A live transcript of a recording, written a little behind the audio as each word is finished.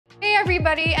Hey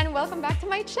everybody, and welcome back to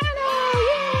my channel!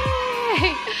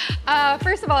 Yay!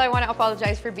 First of all, I want to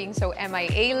apologize for being so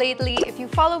MIA lately. If you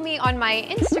follow me on my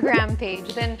Instagram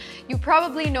page, then you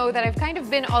probably know that I've kind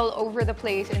of been all over the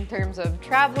place in terms of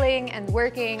traveling and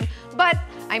working. But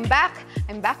I'm back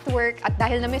to work. At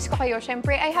dahil na-miss ko kayo,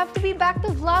 syempre, I have to be back to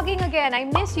vlogging again. I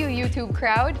miss you, YouTube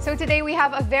crowd. So today we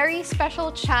have a very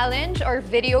special challenge or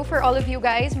video for all of you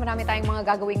guys. Marami tayong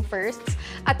mga gagawing firsts.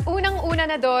 At unang-una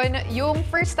na doon, yung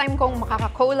first time kong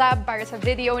makaka-collab para sa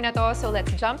video na to. So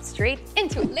let's jump straight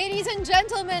into it. Ladies and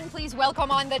gentlemen, please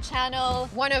welcome on the channel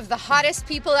one of the hottest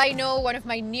people I know, one of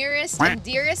my nearest and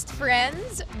dearest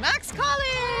friends, Max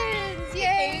Collins! Yay!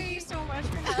 Thank you so much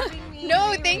for having me.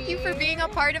 No, thank you for being a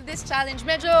part of this challenge.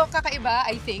 Medyo kakaiba,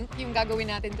 I think, yung gagawin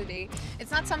natin today.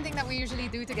 It's not something that we usually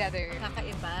do together.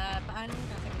 Kakaiba? Paano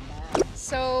kakaiba?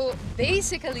 So,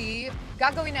 basically,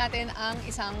 gagawin natin ang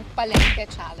isang palengke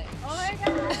challenge. Oh my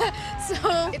God! So,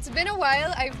 it's been a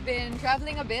while. I've been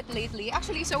traveling a bit lately.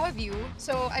 Actually, so have you.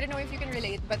 So, I don't know if you can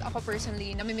relate, but ako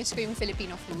personally, namimiss ko yung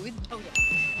Filipino food. Oh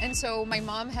yeah. And so, my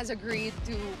mom has agreed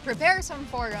to prepare some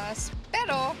for us.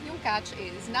 Pero, yung catch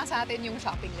is, nasa atin yung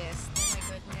shopping list. Oh my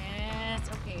goodness.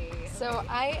 Okay. So,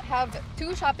 I have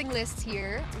two shopping lists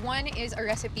here. One is a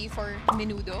recipe for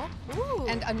menudo. Ooh.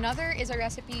 And another is a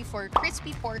recipe for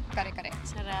crispy pork kare-kare.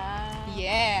 Sarap.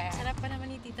 Yeah. Sarap pa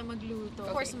naman ni Tita magluto.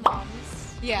 Of Okay. course,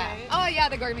 moms. Yeah. Right? Oh, yeah,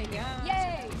 the gourmet. Yeah.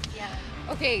 Yay! Yeah.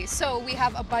 Okay, so we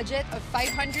have a budget of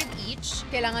 500 each.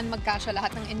 Kailangan magkasya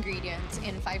lahat ng ingredients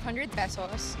in 500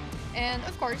 pesos. And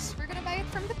of course, we're gonna buy it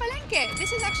from the palengke.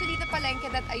 This is actually the palengke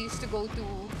that I used to go to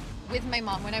with my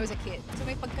mom when I was a kid. So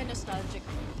may pagka-nostalgic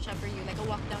siya for you, like a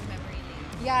walk down memory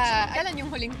lane. Yeah. Kailan yung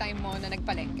huling time mo na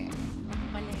nagpalengke?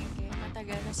 Palengke,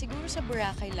 matagal na. Siguro sa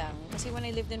Boracay lang. Kasi when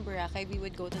I lived in Boracay, we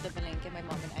would go to the Palengke, my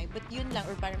mom and I. But yun lang,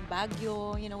 or parang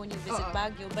Baguio, you know, when you visit Oo.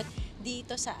 Baguio. But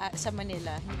dito sa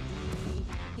Manila,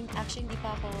 actually hindi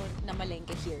pa ako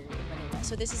namalengke here in Manila.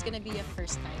 So this is gonna be a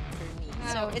first time for me.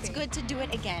 So it's okay. good to do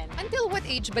it again. Until what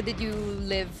age ba did you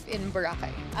live in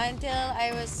Boracay? Until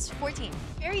I was 14.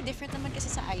 Very different naman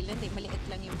kasi sa island eh. Maliit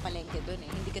lang yung palengke doon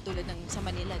eh. Hindi katulad ng sa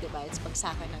Manila, di ba? It's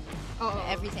pagsaka ng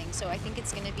everything. So I think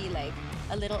it's gonna be like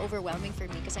a little overwhelming for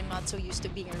me because I'm not so used to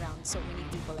being around so many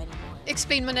people anymore.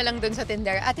 Explain mo na lang dun sa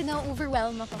tinder. Ate,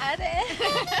 na-overwhelm ako. Ate!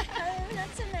 Not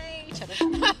so nice.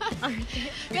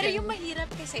 Pero yung mahirap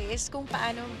kasi is kung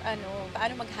paano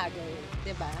mag-haggle,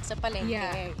 di ba? Sa palengke.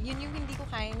 Yeah. Yun yung hindi ko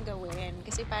kayang gawin.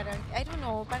 Kasi parang, I don't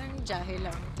know, parang jahe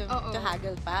lang to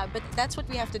haggle pa. But that's what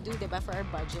we have to do, di ba? For our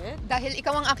budget. Dahil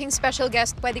ikaw ang aking special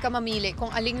guest, pwede ka mamili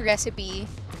kung aling recipe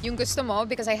yung gusto mo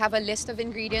because I have a list of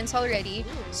ingredients already.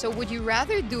 So would you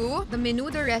rather do the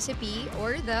menudo recipe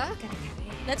or the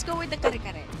Let's go with the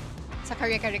kare-kare. sa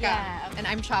kare-kare ka? Yeah. And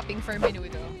I'm shopping for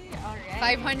menudo. Alright.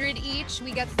 500 each.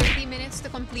 We get 30 minutes to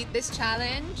complete this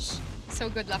challenge. So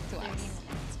good luck to us.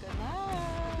 Let's go na.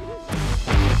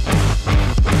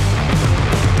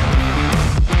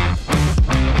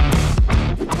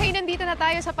 Okay, nandito na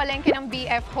tayo sa palengke ng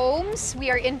BF Homes.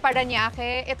 We are in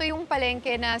Parañaque. Ito yung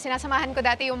palengke na sinasamahan ko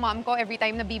dati yung mom ko every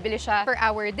time na bibili siya for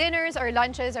our dinners or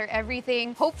lunches or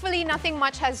everything. Hopefully, nothing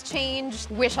much has changed.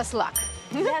 Wish us luck.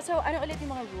 Yeah, so ano ulit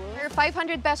yung mga rules?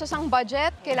 500 pesos ang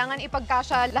budget. Kailangan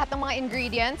ipagkasya lahat ng mga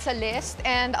ingredients sa list.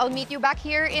 And I'll meet you back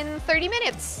here in 30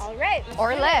 minutes. Alright.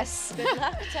 Or less. Good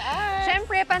luck to us.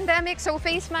 Siyempre, pandemic, so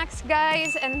face masks,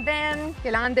 guys. And then,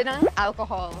 kailangan din ng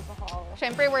alcohol.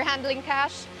 Siyempre, we're handling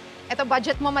cash. Ito,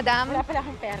 budget mo, madam. Wala pala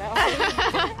akong pera. Okay.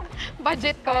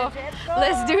 Budget ko. Budget ko.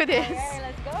 Let's do this. Okay,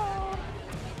 let's go.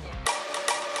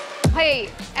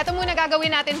 Okay, eto muna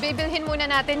gagawin natin. Bibilhin muna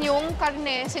natin yung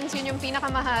karne since yun yung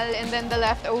pinakamahal, and then the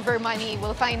leftover money,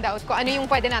 we'll find out kung ano yung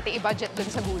pwede natin i-budget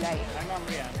dun sa gulay. Hi, Ma'am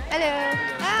Rhian. Hello!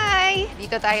 Hi!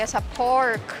 Dito tayo sa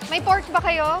pork. May pork ba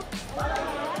kayo?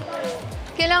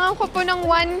 Kailangan ko po ng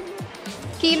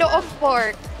 1 kilo of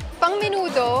pork. Pang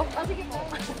menudo.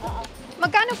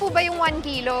 Magkano po ba yung 1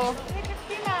 kilo?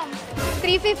 350, ma'am.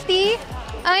 350?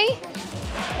 Ay,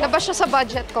 labas siya sa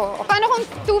budget ko. O, paano kung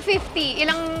 250?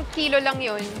 Ilang kilo lang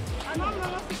yun? Ano,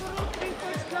 mga siguro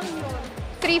 3/4 lang yun.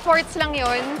 3/4 lang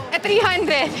yun?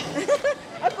 300.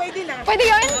 Ay, pwede na. Pwede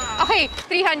yun? Okay,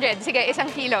 300. Sige, 1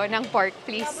 kilo ng pork,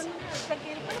 please.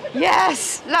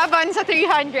 Yes! Laban sa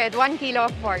 300. 1 kilo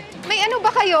of pork. May ano ba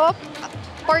kayo?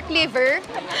 Pork liver?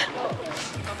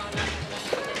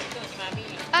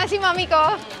 Ah, si mami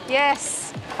ko?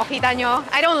 Yes. O, kita nyo?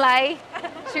 I don't lie.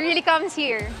 She really comes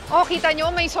here. O, kita nyo?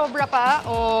 May sobra pa.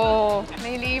 O,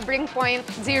 may libreng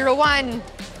 0.01.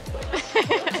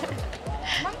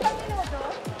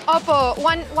 Opo,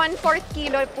 1/4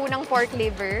 kilo po ng pork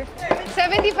liver.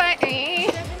 75. Eh.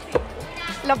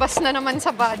 labas na naman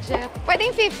sa budget.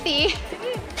 Pwedeng 50.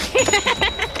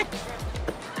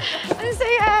 Ang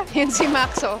saya. Yun si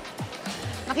Max, oh.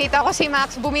 Nakita ko si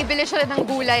Max, bumibili siya ng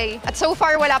gulay. At so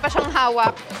far, wala pa siyang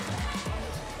hawak.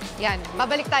 Yan,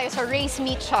 babalik tayo sa Ray's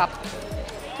Meat Shop.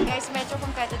 Guys, medyo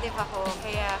competitive ako,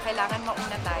 kaya kailangan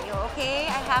mauna tayo, okay?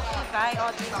 I have to try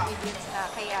all the ingredients na,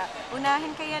 kaya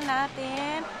unahin kaya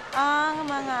natin ang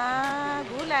mga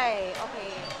gulay.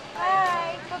 Okay.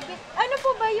 Hi! Ano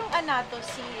po ba yung annatto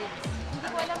seeds?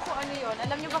 Hindi ko alam kung ano yun.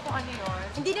 Alam niyo ba kung ano yun?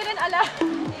 Hindi na rin alam.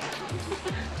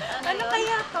 Ano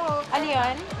kaya to? Ano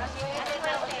yun?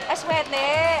 Aswete.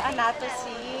 Annatto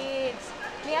seeds.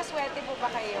 May aswete po ba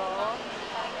kayo?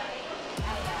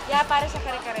 Yeah, para sa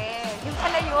kare-kare. Yung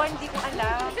pala yun, hindi ko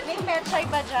alam. May pechay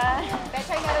ba dyan?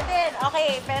 Pechay meron din.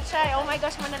 Okay, pechay. Oh my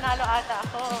gosh, mananalo ata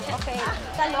ako. Okay.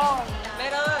 Talong.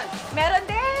 Meron! Meron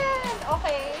din!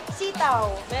 Okay.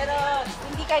 Sitaw. Meron!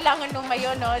 Hindi kailangan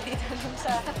lumayo, no? Dito lang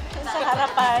sa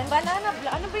harapan. Banana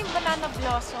ano ba yung banana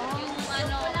blossom?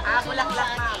 Bulaklak,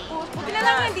 ma'am. Buti na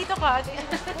lang nandito ka.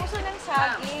 Puso ng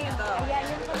saging. Ayan,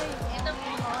 yun pala yun.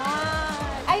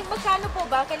 Ay, magkano po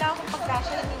ba? Kailangan kong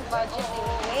pag-cashion yung budget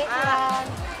eh. Wait lang.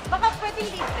 Baka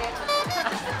pwedeng libre.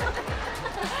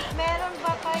 Meron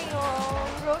ba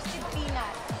kayong roasted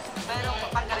peanuts? Meron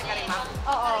po pang kare-kare, ma'am.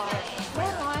 Oo.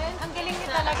 Meron. Ang galing niyo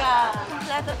talaga.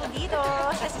 Kompleto po dito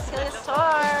sa Cecilia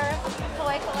Store.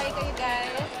 Kaway-kaway kayo,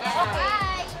 guys.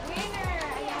 Okay. Winner.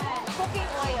 Ayan.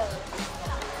 Cooking oil.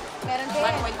 Meron din.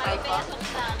 1.5 po.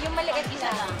 Yung maliit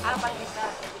na. Pang isa.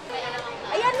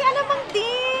 Ayan, may alamang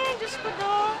din. Diyos ko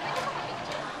do.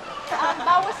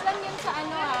 Bawas lang yun sa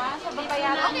ano sa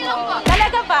babayaran mo.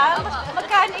 Talaga ba?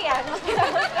 Magkano yan?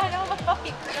 Magkano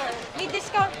magpa-picture? May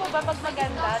discount po ba pag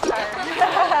maganda, Char?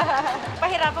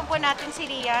 Pahirapan po natin si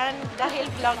Rhian dahil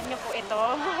vlog niyo po ito.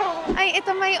 Ay,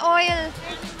 ito may oil.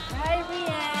 Hi,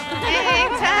 Rhian!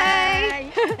 Thanks,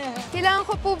 hi! Kailangan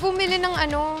ko po bumili ng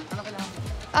ano?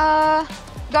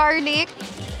 Garlic.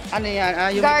 Ano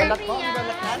yan? Yung Gar- balat po? Yung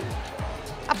balat yan?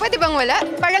 Pwede bang wala?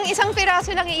 Parang isang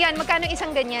piraso lang iyan. Magkano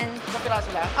isang ganyan? Isang piraso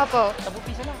lang? Opo. 10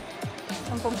 piso lang.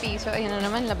 10 piso. Ayun na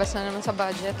naman, labas na naman sa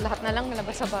budget. Lahat na lang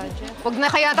labas sa budget. Huwag na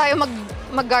kaya tayo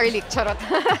mag-garlic, charot.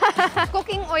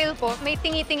 Cooking oil po, may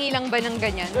tingi-tingi lang ba ng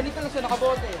ganyan? Ganito lang siya,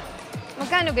 nakabote.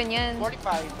 Magkano ganyan?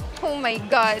 45. Oh my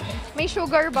God. May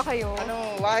sugar ba kayo?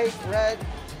 Ano, white, red.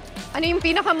 Ano yung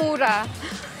pinakamura?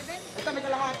 Ito, may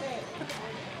kalahati.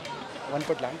 1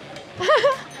 lang.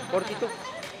 42.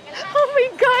 Oh my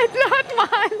God, lahat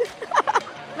mahal.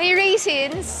 May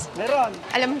raisins. Meron.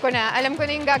 Alam ko na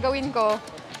yung gagawin ko.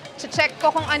 Check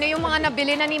ko kung ano yung mga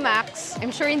nabili na ni Max.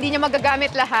 I'm sure hindi niya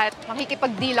magagamit lahat.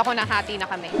 Makikipag-deal ako na hati na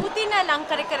kami. Buti na lang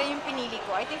kare-kare yung pinili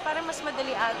ko. I think parang mas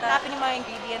madali ata hanapin yung mga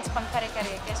ingredients pang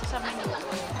kare-kare kaysa sa menu.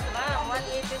 Ma'am,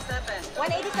 187.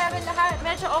 187 lahat.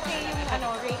 Medyo okay yung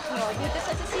rate nyo. Dito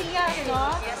sa Cecilia,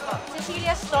 no? Yes po.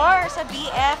 Cecilia Store sa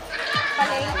BF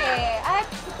Palengke.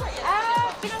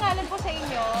 Pinangalan po sa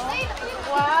inyo.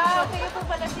 Wow, kayo po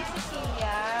pala si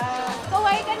Cecilia.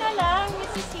 Kaway ka na lang,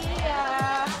 Miss Cecilia.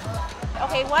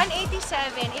 Okay,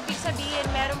 187. Ibig sabihin,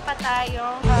 meron pa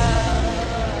tayong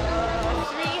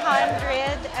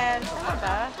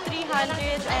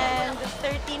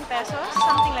 313 pesos?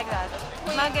 Something like that.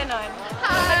 Mga ganon.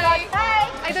 Hi! Hi!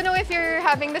 I don't know if you're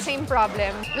having the same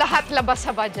problem. Lahat labas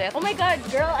sa budget. Oh my God,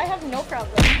 girl, I have no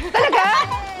problem. Talaga?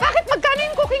 Bakit magkano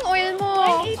yung cooking oil mo?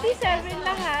 187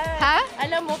 lahat. Ha?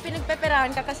 Alam mo,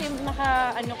 pinagpeperahan ka kasi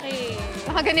naka,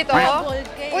 Mga ganito? Gold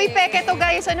ka eh. Uy, peke to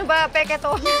guys. Ano ba? Peke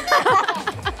to.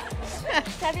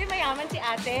 Sabi mayaman si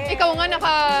ate. Ikaw nga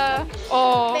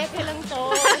Oh. Peke lang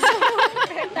to.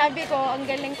 Sabi ko, ang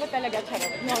galing ko talaga,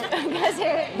 charot. No, kasi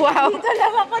Wow. dito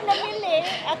lang ako namili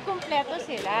at kumpleto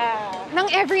sila. Ng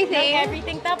everything? Ng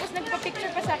everything. Tapos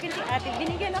nagpa-picture pa sa akin si ate.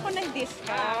 Binigyan ako ng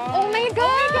discount. Oh my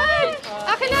God!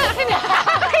 Akin na!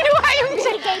 Kinuha yung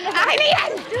check. Akin na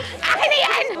yan! Akin na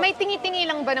yan! May tingi-tingi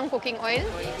lang ba ng cooking oil?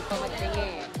 Hindi pa magtingi.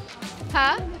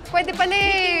 Ha? Pwede pala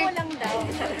eh. Hindi mo lang daw.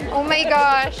 Oh my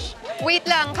gosh. Wait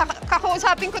lang,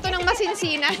 kakausapin ko to ng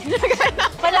masinsinan.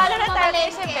 Palalo na tayo,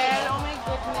 Isabel. Oh my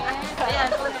goodness. Ayan,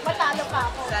 matalo pa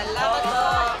ako. Salamat po.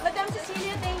 Madam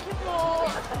Cecilia, thank you po.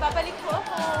 Babalik po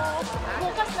ako.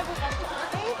 Bukas na bukas.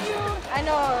 Thank you.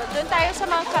 Doon tayo sa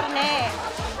mga karne.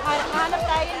 Hanap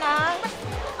tayo ng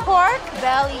pork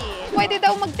belly. Pwede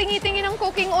daw magtingi-tingi ng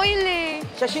cooking oil eh.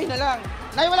 Sachet na lang.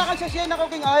 Nay, wala kang sachet na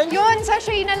cooking oil? Yun,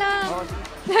 sachet na lang.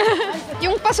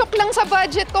 Yung pasok lang sa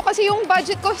budget ko kasi yung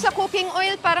budget ko sa cooking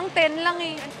oil parang 10 lang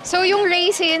eh. So yung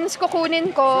raisins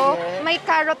kukunin ko, Sige. may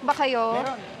carrot ba kayo?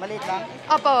 Meron. Maliit lang.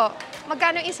 Opo.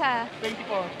 Magkano isa?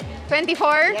 24.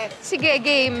 24? Yes. Sige,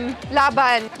 game.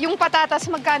 Laban. Yung patatas,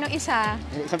 magkano isa?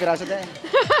 Isang piraso din.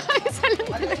 Isa lang.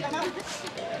 Maliit lang ma'am.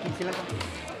 15 lang to.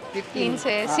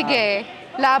 15. Sige.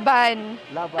 Laban.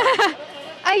 Laban.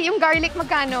 Ay, yung garlic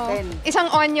magkano? 10.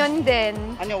 Isang onion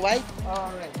din. Ano, white?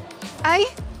 Red. Ay,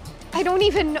 I don't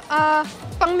even,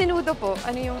 pang menudo po.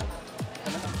 Ano yung,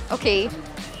 okay.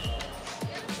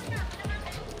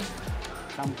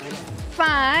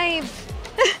 5.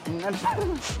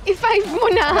 I-5 mo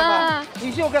na.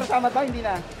 Yung sugar sama to, hindi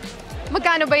na.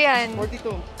 Magkano ba yan?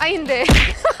 42. Ay, hindi.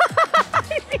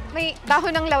 May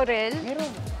dahon ng laurel. Meron.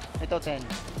 Ito, 10.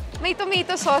 May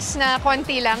tomato sauce na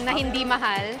konti lang na hindi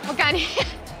mahal. Magkano yan?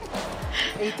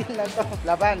 18 lang to.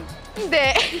 Laban. Hindi.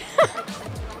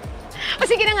 O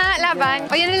sige na nga, laban.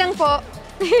 O yan na lang po.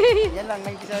 Yan lang,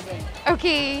 97.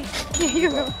 Okay. Here you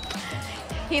go.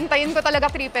 Hintayin ko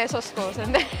talaga 3 pesos ko.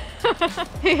 Sandali.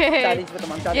 Challenge ba ito,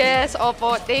 ma'am? Challenge. Yes,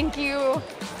 opo. Thank you.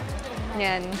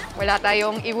 Yan. Wala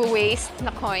tayong i-waste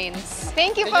na coins.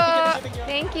 Thank you po.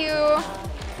 Thank you.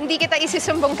 Hindi kita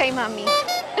isisumbong kay mami.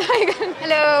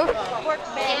 Hello. Pork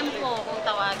belly. Tiempo kung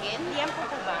tawagin. Tiempo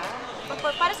po ba?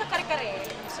 Para sa kare-kare,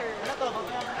 sir.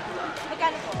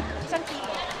 Magkano po? Isang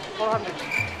kilo. 400.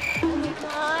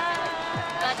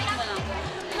 Budget mo lang.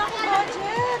 Naku,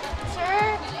 budget. Sir,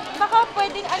 baka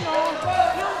pwedeng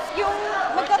yung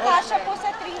magkakasya po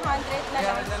sa 300 na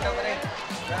lang, sir.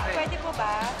 Pwede po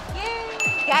ba? Yay!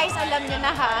 Guys, alam nyo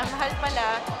na ha, mahal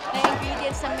pala na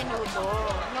ingredients ng menudo.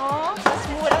 No? Mas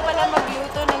mura pala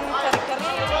magluto ng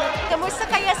kare-kare. Kamusta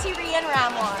kaya si Rhian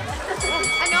Ramos?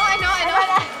 Ano?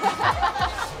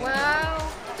 Wow.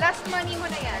 Last money mo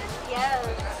na yan. Yes.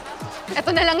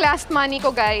 Ito na lang last money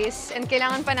ko, guys. And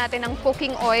kailangan pa natin ng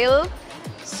cooking oil,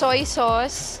 soy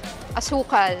sauce,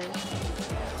 asukal.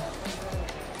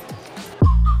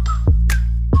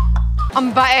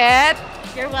 Ang bait!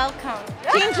 You're welcome.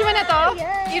 Change mo na to?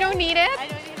 Yes. You don't need it? I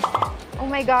don't need Oh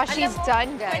my gosh, she's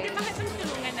done, Pwede guys. ba kasing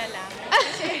tulungan na lang?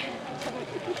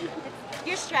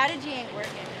 Your strategy ain't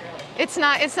working. It's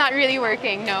not really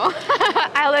working, no.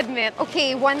 I'll admit.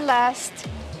 Okay, one last.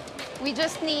 We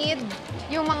just need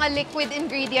yung mga liquid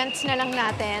ingredients na lang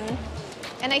natin.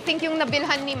 And I think yung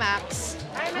nabilhan ni Max,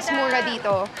 mas mura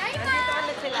dito.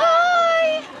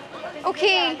 Hi!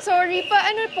 Okay, sorry pa.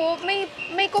 Ano po,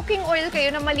 may cooking oil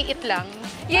kayo na maliit lang.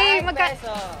 Yay!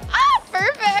 Ah,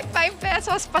 perfect! 5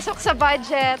 pesos. Pasok sa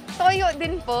budget. Toyo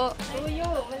din po.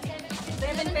 Tuyo.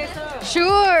 7 pesos.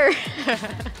 Sure!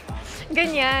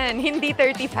 Ganyan, hindi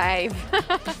 35.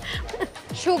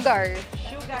 Sugar,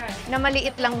 na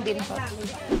maliit lang din po.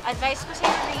 Advice ko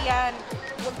sa'yo, Rhian,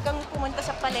 huwag kang pumunta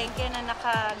sa palengke na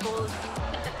naka-gold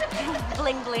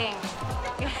bling-bling.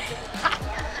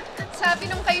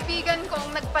 Sabi nung kaibigan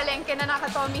kong nagpalengke na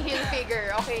naka-Tommy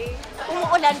Hilfiger, okay?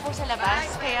 Umuulan po sa labas,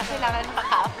 kaya kailangan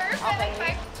naka-cap.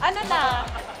 Okay. Ano na?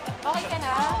 Okay ka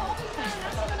na?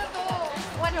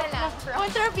 One na lang.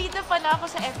 Kontrabida pa na ako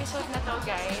sa episode na to,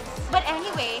 guys. But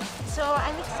anyway, so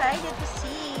I'm excited to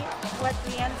see what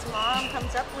Rhian's mom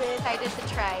comes up with. Excited to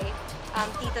try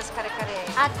Tita's Kare-Kare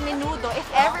at menudo. If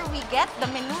ever we get the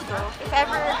menudo, if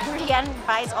ever Rhian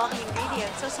buys all the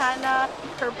ingredients, so sana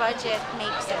her budget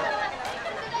makes it.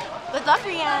 Good luck,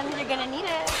 Rhian. You're gonna need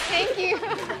it. Thank you.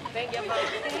 Thank you.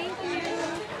 Thank you.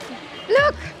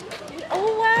 Look!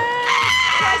 Oh, wow!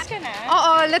 Surprise ka na?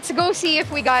 Oo, let's go see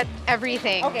if we got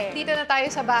everything. Okay. Dito na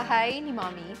tayo sa bahay ni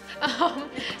Mommy.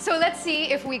 So let's see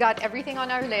if we got everything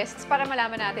on our lists para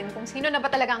malaman natin kung sino na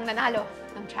ba talagang nanalo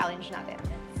ng challenge natin.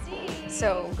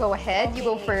 So, go ahead. You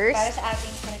go first. Para sa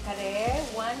ating kare-kare,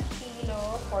 1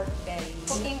 kilo pork belly.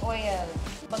 Cooking oil,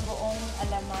 bagoong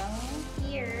alamang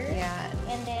here. Yan.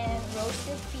 And then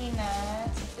roasted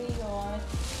peanuts, ito yun.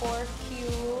 4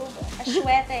 cube,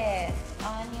 asyuete,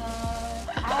 onion.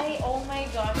 Ay, oh my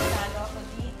God, nanalo ako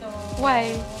dito.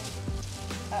 Why?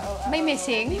 Oo, May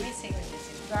missing? May missing.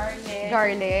 Garlic.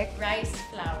 Garlic. Rice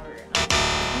flour.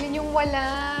 Yun yung wala.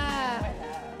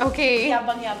 Okay.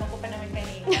 Yabang-yabang ko pa naman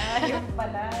kanina. Yun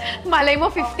pala. Malay mo,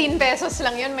 15 pesos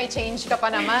lang yun. May change ka pa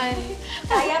naman.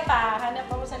 Kaya pa, hanap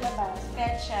ako sa labas.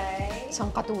 Pechay. Isang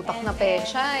katutak And na then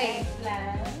pechay.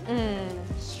 eggplant,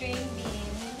 string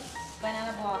beans,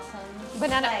 banana blossom,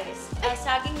 Banana- slice.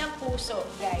 Saging ng puso,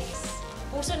 guys.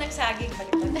 Puso ng saging,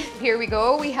 baliktad. Here we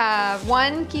go. We have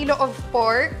 1 kilo of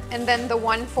pork and then the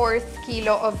 1/4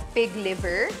 kilo of pig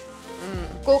liver.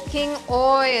 Cooking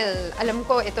oil. Alam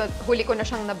ko, ito, huli ko na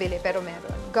siyang nabili, pero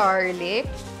meron. Garlic.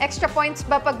 Extra points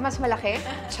ba pag mas malaki?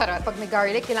 Charot. Pag may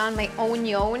garlic, kailangan may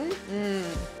onion.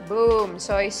 Boom.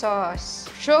 Soy sauce.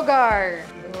 Sugar.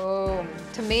 Boom.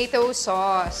 Tomato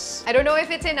sauce. I don't know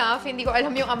if it's enough. Hindi ko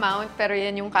alam yung amount, pero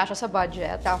yan yung kasya sa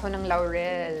budget. Ako ng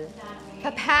laurel.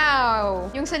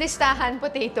 Kapow! Yung sa listahan,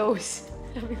 potatoes.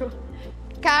 Sabi ko,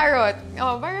 carrot.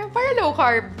 Oh, para low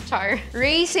carb, char.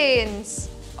 Raisins.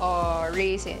 Oh,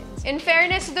 raisins. In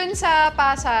fairness dun sa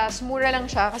pasas, mura lang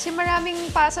siya kasi maraming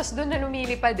pasas dun na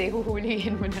lumilipad eh.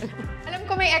 Huhulihin mo na lang. Alam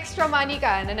ko may extra money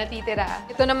ka na natitira.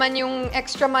 Ito naman yung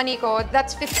extra money ko.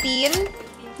 That's 15.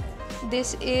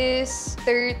 This is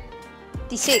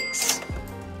 36.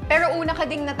 Pero una ka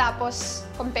ding natapos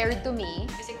compared to me.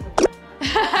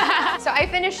 So I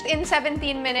finished in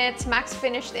 17 minutes. Max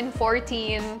finished in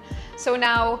 14. So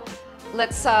now,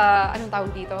 let's, anong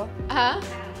tawag dito?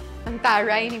 Ang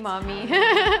taray ni Mommy.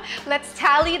 Let's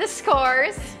tally the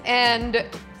scores and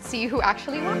see who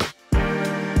actually won.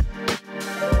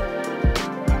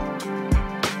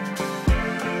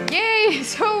 Yay!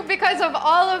 So because of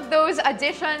all of those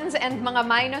additions and mga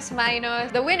minus,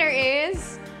 the winner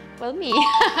is, well, me.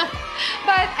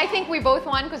 But I think we both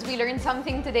won because we learned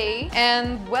something today.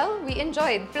 And, well, we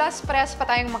enjoyed. Plus, pares pa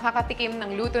tayong makakatikim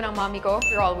ng luto ng mommy ko.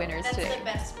 We're all winners today. That's the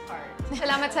best part.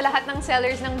 Salamat sa lahat ng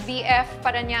sellers ng VF,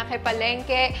 Paranaque,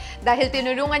 Palengke dahil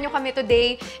tinulungan nyo kami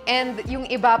today and yung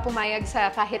iba pumayag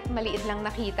sa kahit maliit lang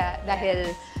nakita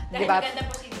dahil, di ba,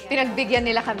 pinagbigyan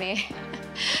nila kami.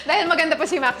 Dahil maganda po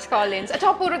si Max Collins. At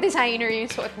saka puro designer yung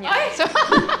suot niya. So,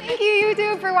 thank you,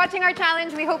 YouTube, for watching our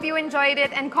challenge. We hope you enjoyed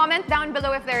it. And comment down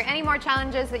below if there are any more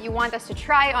challenges that you want us to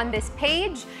try on this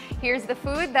page. Here's the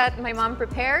food that my mom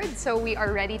prepared. So, we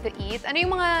are ready to eat. Ano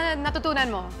yung mga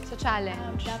natutunan mo sa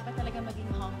challenge? Dapat talaga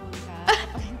maging humble ka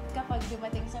kapag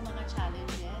dumating sa mga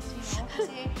challenges, you know?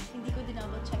 Kasi hindi ko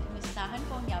dinouble-check yung listahan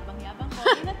ko, ang yabang-yabang ko.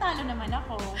 Natalo naman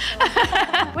ako. So,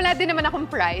 wala din naman akong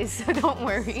prize, so don't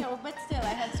worry. So, but still,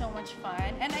 I had so much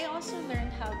fun. And I also learned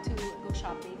how to go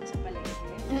shopping sa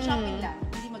palengke. Shopping lang,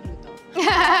 hindi magluto.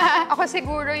 Ako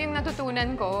siguro yung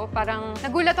natutunan ko, parang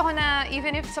nagulat ako na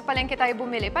even if sa palengke tayo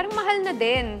bumili, parang mahal na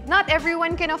din. Not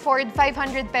everyone can afford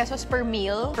 500 pesos per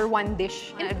meal for one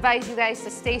dish. I advise you guys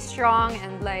to stay strong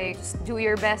and like just do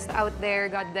your best out there.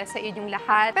 God bless sa inyong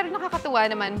lahat. Pero nakakatuwa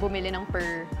naman bumili ng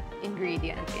per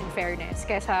ingredient, in fairness,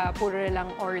 kaysa puro lang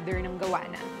order ng gawa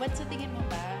na. But sa tingin mo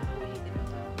ba, ulitin mo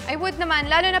to? I would naman,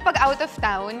 lalo na pag out of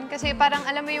town, kasi parang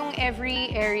alam mo yung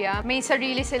every area, may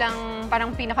sarili silang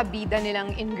parang pinakabida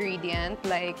nilang ingredient.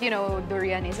 Like, you know,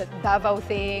 durian is a Davao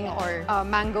thing, or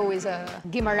mango is a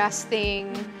Guimaras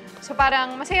thing. So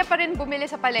parang masaya pa rin bumili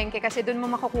sa palengke kasi doon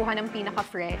mo makukuha ng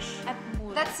pinaka-fresh. At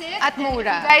mura. That's it. At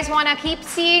mura. If you guys wanna keep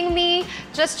seeing me,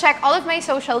 just check all of my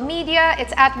social media.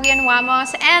 It's at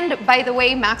whianwamos. And by the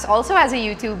way, Max also has a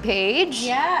YouTube page.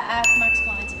 Yeah, at Max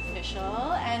Collins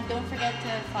Official. And don't forget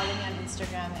to follow me on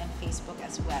Instagram and Facebook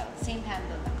as well. Same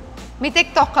handle lang. May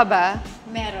TikTok ka ba?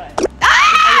 Meron.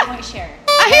 Ayaw mo i-share.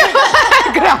 Ayaw!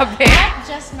 Grabe! Not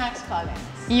just Max Collins.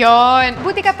 Yon.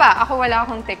 Buti ka pa, ako wala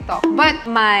akong TikTok. But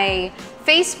my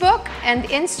Facebook and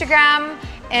Instagram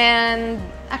and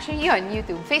actually yon,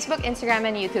 YouTube. Facebook, Instagram,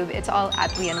 and YouTube, it's all at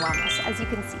whianwamos, as you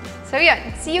can see. So yon,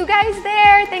 see you guys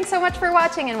there. Thanks so much for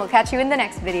watching and we'll catch you in the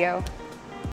next video.